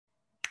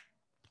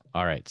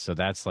All right. So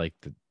that's like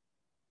the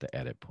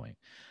edit point.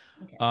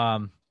 Okay.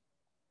 Um,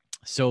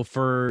 so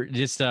for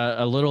just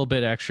a little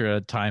bit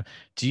extra time,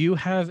 do you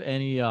have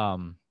any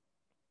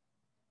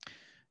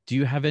do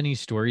you have any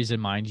stories in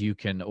mind you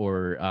can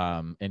or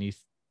any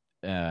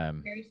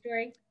um Scary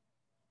story.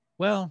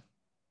 well,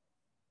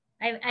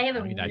 I have I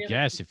a mean, I really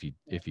guess if you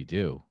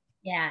do.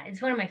 yeah,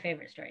 it's one of my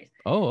favorite stories.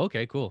 Oh,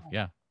 okay, cool.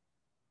 Yeah.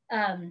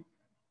 Um,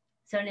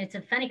 so and it's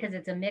a funny because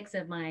it's a mix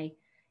of my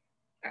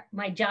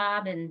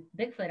job and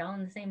Bigfoot all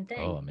in the same Oh,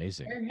 thing. It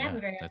amazing. doesn't happen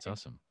Yeah, very that's often.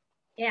 awesome.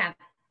 Yeah.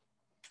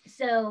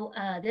 So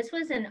this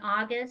was in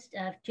August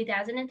of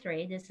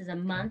 2003. This is a Okay.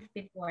 month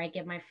before I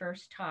give my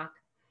first talk.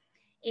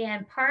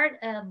 And part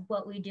of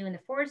what we do in the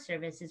Forest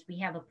Service is we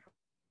have a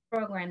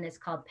program that's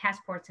called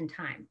Passports in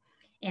Time.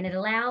 And it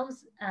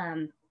allows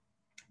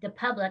the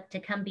public to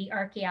come be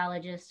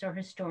archaeologists or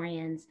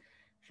historians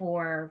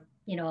for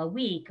a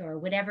week or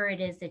whatever it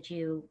is that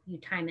you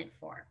time it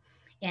for.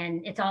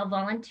 And it's all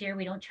volunteer.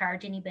 We don't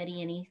charge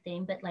anybody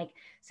anything, but like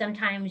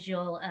sometimes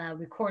you'll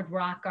record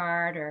rock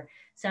art, or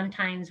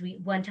sometimes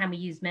one time we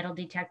used metal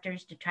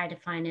detectors to try to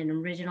find an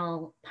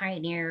original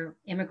pioneer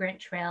immigrant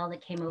trail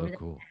that came Oh, over the.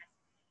 cool.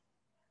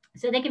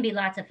 So they can be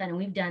lots of fun, and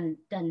we've done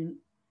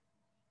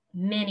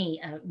many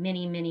of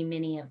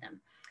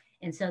them.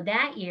 And so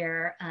that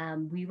year,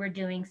 we were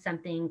doing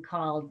something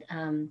called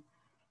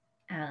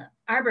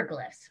arbor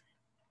glyphs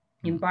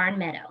in Hmm. Barn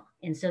Meadow.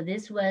 And so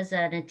this was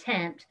an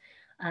attempt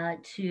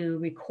to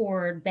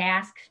record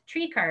Basque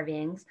tree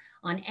carvings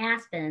on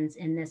aspens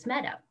in this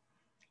meadow.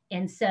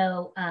 And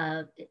so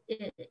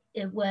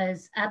it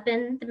was up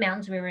in the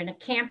mountains. We were in a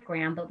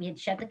campground, but we had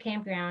shut the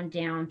campground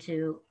down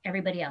to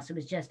everybody else. It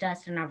was just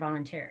us and our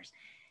volunteers.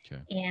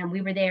 Okay. And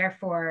we were there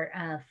for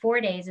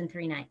 4 days and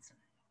 3 nights.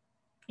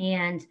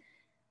 And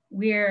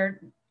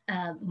we're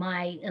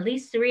my at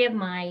least three of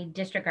my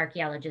district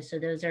archaeologists. So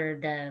those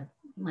are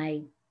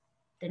my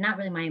they're not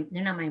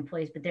my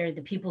employees, but they're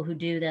the people who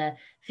do the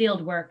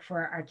field work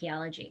for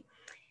archaeology.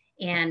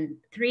 And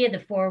three of the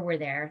four were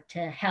there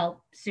to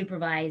help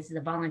supervise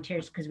the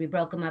volunteers because we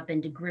broke them up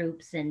into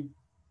groups, and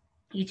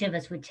each of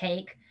us would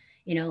take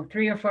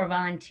three or four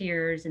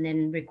volunteers and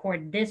then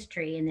record this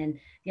tree, and then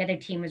the other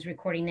team was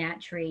recording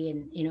that tree,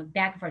 and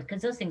back and forth,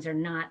 because those things are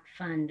not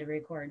fun to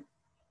record.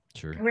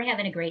 Sure. We're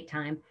having a great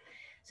time.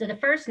 So the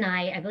first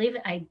night, I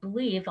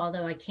believe,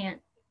 although I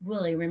can't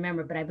really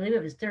remember, but I believe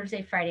it was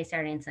Thursday, Friday,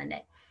 Saturday, and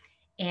Sunday.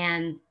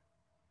 And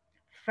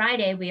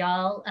Friday, the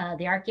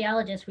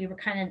archaeologists, we were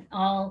kind of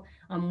all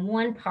on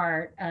one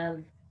part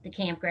of the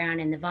campground,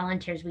 and the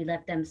volunteers, we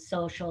let them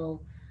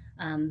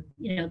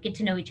get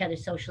to know each other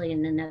socially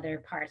in another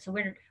part. So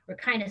we're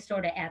kind of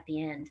sort of at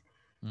the end.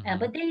 Mm-hmm.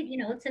 But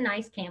it's a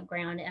nice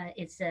campground.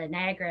 It's a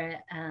Niagara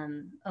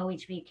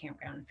OHV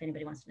campground, if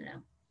anybody wants to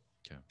know.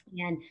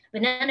 Okay.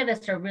 But none of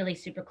us are really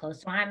super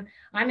close. So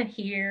I'm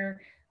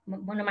here.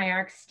 One of my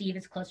arcs, Steve,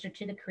 is closer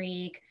to the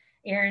creek.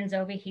 Aaron's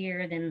over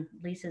here, then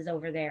Lisa's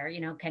over there,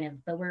 kind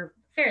of, but we're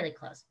fairly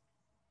close.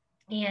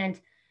 And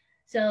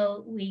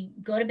so we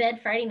go to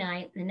bed Friday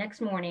night. The next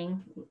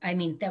morning, I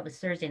mean, that was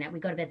Thursday night. We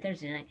go to bed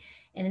Thursday night.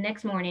 And the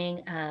next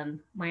morning,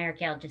 my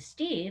archaeologist,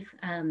 Steve,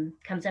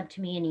 comes up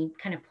to me and he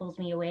kind of pulls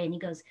me away and he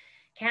goes,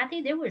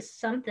 Kathy, there was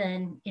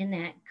something in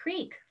that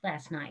creek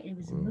last night. It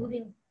was Whoa.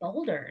 moving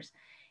boulders.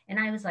 And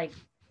I was like,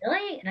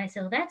 really? And I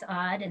said, well, that's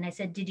odd. And I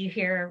said, did you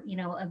hear,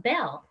 a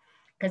bell?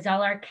 Because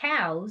all our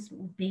cows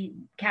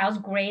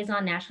graze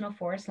on national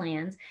forest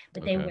lands,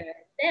 but they Okay. wear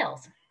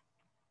bells.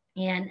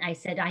 And I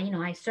said,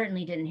 I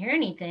certainly didn't hear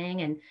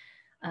anything, and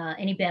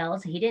any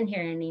bells. He didn't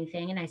hear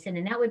anything. And I said,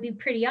 and that would be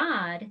pretty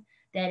odd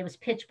that it was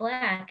pitch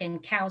black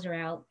and cows are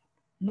out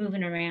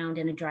moving around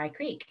in a dry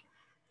creek.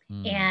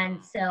 Hmm.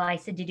 And so I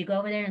said, did you go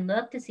over there and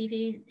look to see if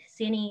you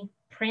see any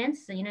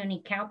prints,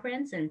 any cow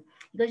prints? And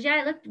he goes,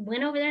 yeah,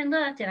 went over there and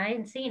looked, and I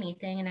didn't see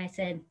anything. And I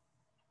said,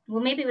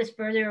 well, maybe it was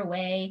further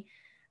away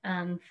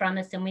from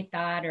us than we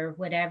thought, or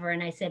whatever.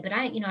 And I said, but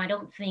I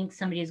don't think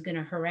somebody is going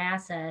to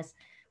harass us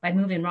by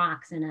moving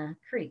rocks in a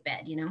creek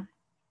bed. And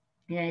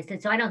I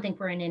said, so I don't think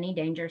we're in any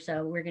danger.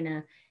 So we're going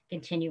to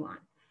continue on.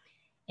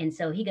 And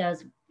so he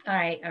goes, all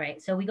right, all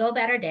right. So we go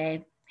about our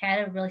day,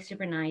 had a really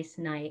super nice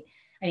night.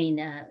 I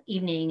mean,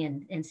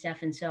 evening and stuff.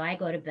 And so I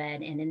go to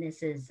bed, and then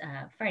this is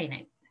Friday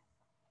night.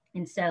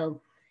 And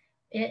so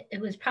it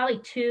was probably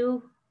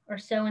 2 or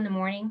so in the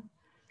morning.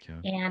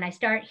 Okay. And I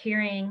start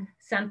hearing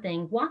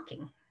something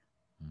walking,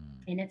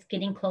 Hmm. and it's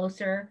getting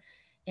closer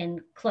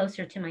and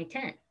closer to my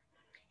tent.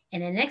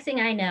 And the next thing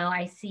I know,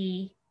 I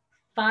see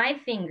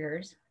 5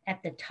 fingers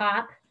at the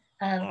top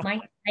of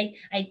my.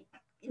 I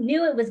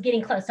knew it was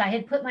getting close, so I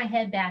had put my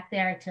head back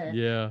there to.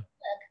 Yeah.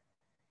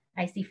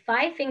 I see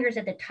 5 fingers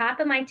at the top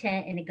of my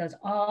tent, and it goes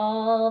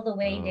all the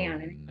way Oh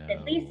down. And I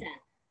said, Lisa, no.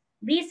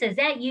 Lisa, is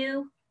that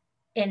you?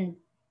 And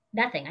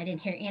nothing. I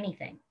didn't hear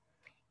anything.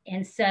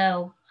 And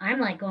so I'm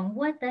like going,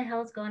 what the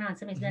hell is going on?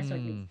 Somebody's messing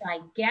with me. Hmm. So I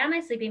get out of my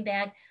sleeping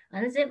bag,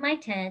 unzip my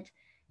tent,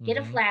 get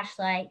a Mm-hmm.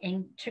 flashlight,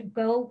 and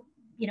go,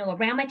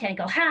 around my tent and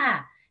go,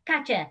 ha,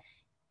 gotcha.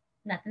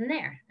 Nothing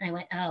there. And I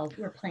went, oh,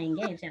 we're playing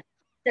games now.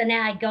 So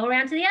now I go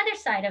around to the other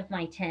side of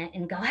my tent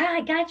and go, ah,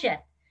 I gotcha.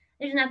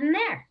 There's nothing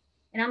there.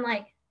 And I'm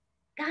like,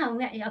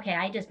 God, okay,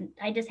 I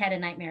just had a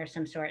nightmare of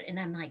some sort. And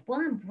I'm like, well,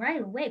 I'm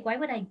right awake. Why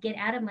would I get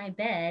out of my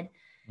bed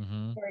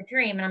Mm-hmm. for a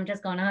dream? And I'm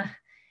just going,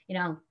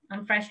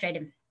 I'm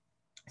frustrated.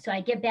 So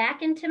I get it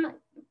back in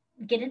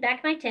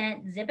my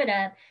tent, zip it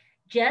up,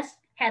 just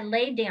had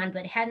laid down,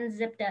 but hadn't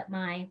zipped up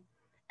my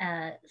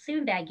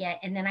sleeping bag yet.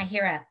 And then I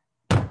hear a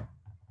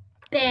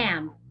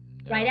bam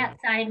right No.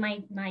 outside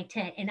my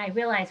tent. And I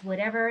realized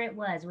whatever it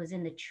was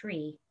in the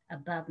tree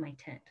above my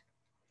tent.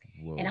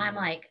 And Whoa. I'm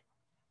like,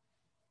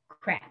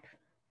 crap,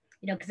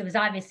 because it was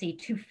obviously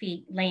 2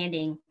 feet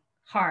landing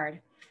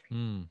hard.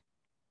 Hmm.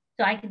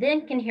 So I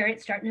then can hear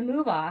it starting to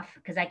move off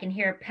because I can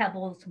hear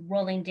pebbles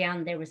rolling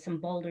down. There was some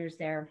boulders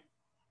there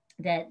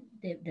that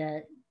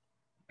the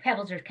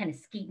pebbles are kind of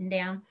skeeting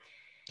down.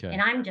 Okay.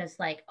 And I'm just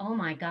like, oh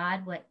my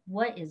God,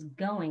 what is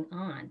going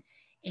on?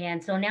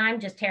 And so now I'm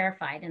just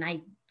terrified and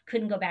I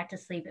couldn't go back to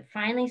sleep. It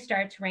finally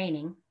starts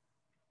raining,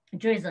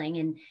 drizzling,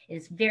 and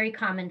it's very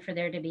common for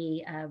there to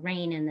be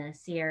rain in the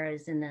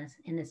Sierras in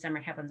the summer.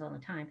 It happens all the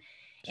time.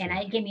 And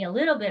Sure. it gave me a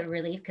little bit of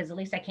relief because at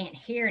least I can't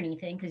hear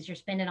anything because you're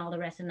spending all the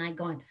rest of the night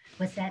going,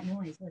 what's that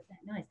noise? What's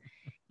that noise?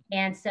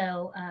 And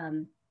so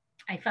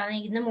I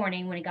finally, in the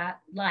morning when it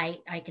got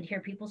light, I could hear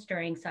people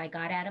stirring. So I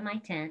got out of my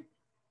tent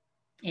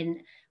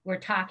and we're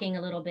talking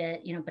a little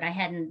bit, but I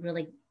hadn't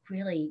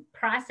really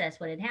processed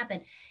what had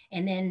happened.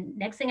 And then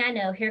next thing I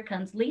know, here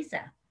comes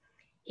Lisa,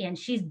 and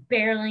she's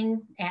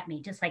barreling at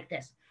me just like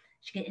this.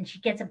 She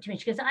gets up to me.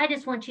 She goes, "I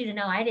just want you to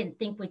know, I didn't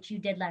think what you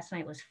did last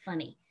night was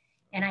funny."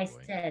 And Oh I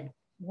boy. said,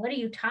 "What are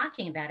you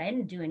talking about? I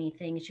didn't do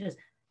anything." And she goes,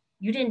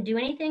 "You didn't do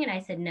anything?" And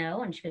I said,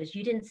 "No." And she goes,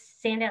 "You didn't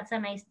stand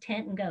outside my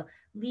tent and go,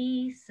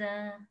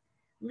 Lisa,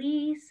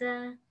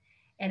 Lisa."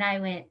 And I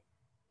went,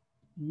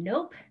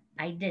 nope,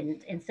 I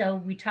didn't. And so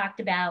we talked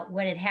about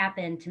what had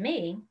happened to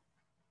me.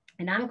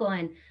 And I'm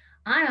going,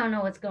 I don't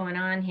know what's going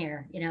on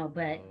here,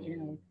 but,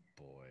 Oh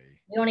boy.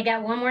 we only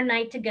got one more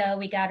night to go.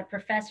 We got a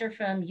professor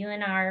from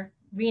UNR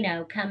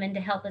Reno coming to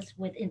help us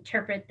with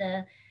interpret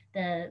the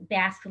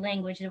Basque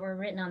language that were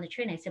written on the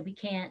tree. And I said, we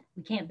can't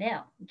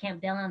bail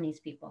on these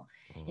people.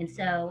 Oh And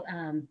no.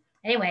 so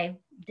anyway,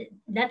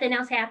 nothing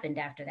else happened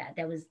after that.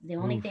 That was the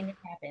only thing Oof.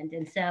 that happened.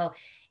 And so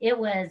it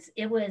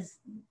was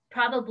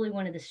probably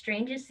one of the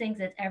strangest things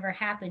that's ever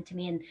happened to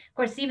me. And of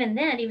course, even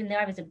then, even though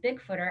I was a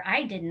Bigfooter,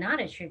 I did not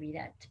attribute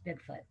that to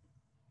Bigfoot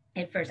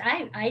at first.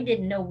 I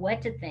didn't know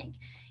what to think,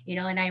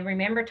 and I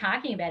remember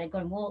talking about it,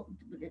 going, well,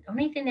 the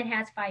only thing that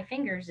has 5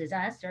 fingers is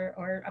us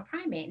or a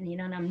primate,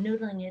 and I'm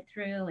noodling it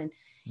through, and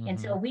Mm-hmm.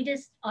 so we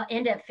just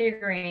end up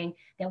figuring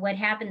that what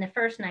happened the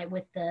first night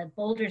with the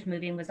boulders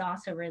moving was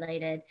also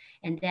related,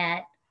 and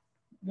that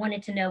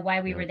wanted to know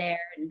why we were Yep. there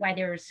and why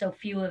there were so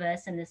few of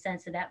us, in the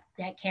sense of that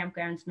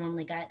campground's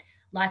normally got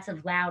lots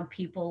of loud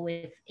people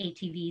with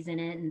ATVs in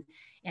it,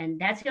 and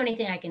that's the only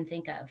thing I can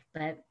think of.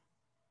 But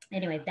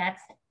anyway, that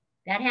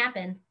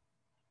happened.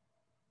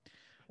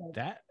 So,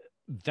 That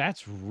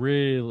that's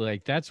really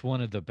like that's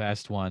one of the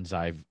best ones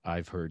I've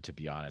heard, to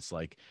be honest.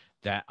 Like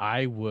that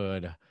I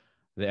would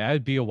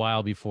that'd be a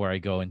while before I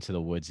go into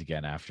the woods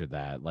again after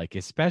that. Like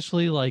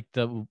especially like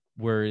the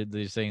where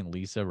they're saying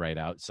Lisa right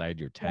outside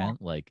your yeah.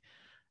 tent. Like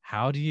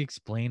how do you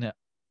explain it?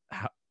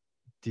 How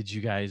did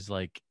you guys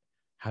like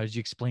how did you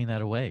explain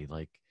that away?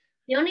 Like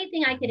The only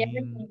thing I I could ever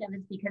mean think of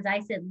is because I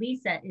said,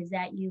 Lisa, is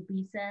that you,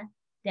 Lisa?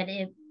 That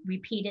it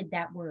repeated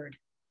that word.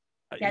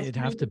 That's it'd the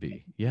have only to thing I be. can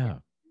think of. Yeah.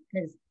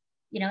 Because,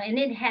 and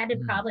it had to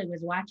Mm. probably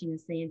was watching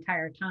us the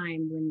entire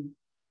time when,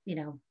 you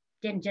know,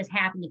 didn't just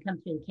happen to come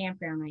through the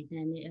campground right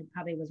then. It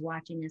probably was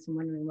watching us and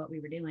wondering what we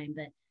were doing.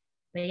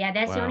 But yeah,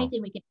 that's the only Wow.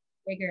 thing we could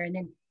figure. And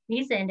then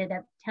Lisa ended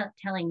up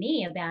telling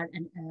me about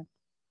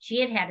she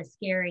had a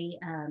scary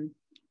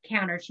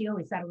counter. She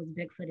always thought it was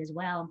Bigfoot as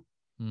well,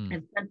 Mm.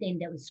 of something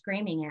that was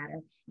screaming at her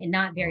and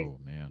not very Oh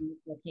man. in this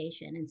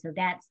location. And so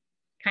that's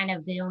kind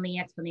of the only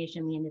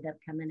explanation we ended up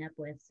coming up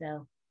with.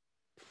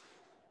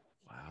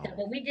 Wow.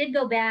 But we did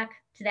go back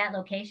to that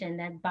location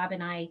that Bob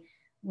and I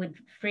would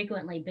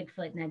frequently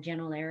Bigfoot in that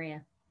general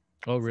area.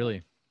 Oh So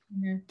really?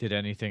 mhm, Did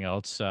anything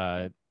else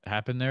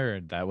happen there?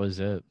 Or that was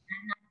it?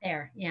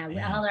 there, yeah,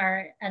 Man. all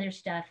our other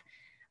stuff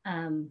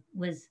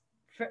was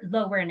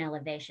lower in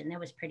elevation. That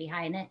was pretty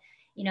high, and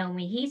when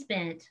he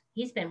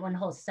spent one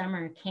whole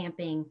summer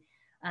camping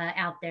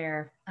out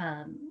there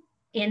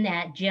in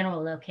that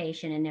general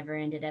location and never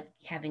ended up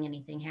having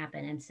anything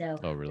happen. And so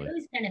Oh we really?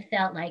 always kind of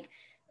felt like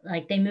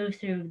they moved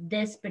through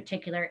this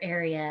particular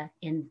area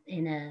in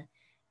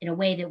a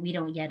way that we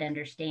don't yet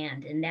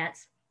understand. And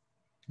that's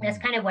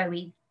Mm. kind of why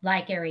we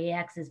like Area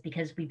X, is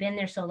because we've been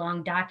there so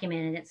long,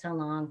 documented it so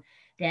long,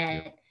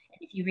 Yep. that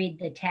if you read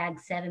the Tag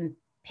 7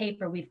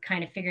 paper, we've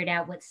kind of figured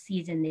out what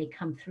season they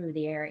come through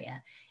the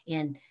area.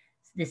 And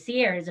the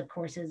Sierras, of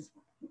course, is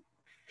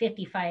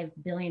 55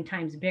 billion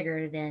times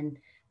bigger than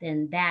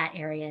that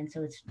area, and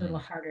so it's a little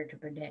Mm. harder to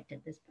predict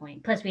at this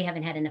point. Plus, we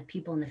haven't had enough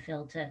people in the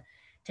field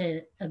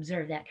to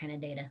observe that kind of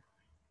data.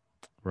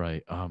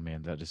 Right. Oh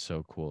man, that is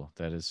so cool.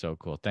 That is so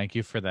cool. Thank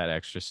you for that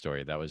extra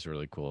story. That was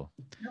really cool.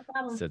 No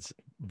problem. That's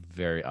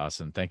very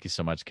awesome. Thank you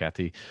so much,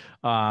 Kathy.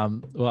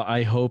 Well,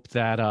 I hope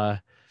that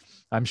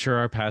I'm sure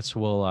our paths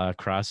will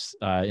cross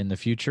in the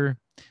future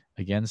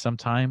again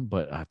sometime.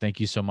 But thank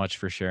you so much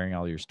for sharing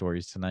all your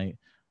stories tonight.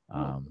 Oh,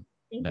 Um,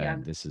 thank you. and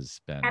I'm this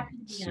has been happy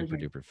to be on super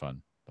here. duper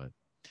fun. But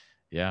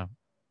yeah,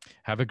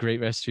 have a great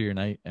rest of your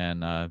night,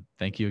 and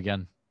thank you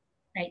again.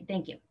 Right.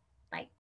 Thank you.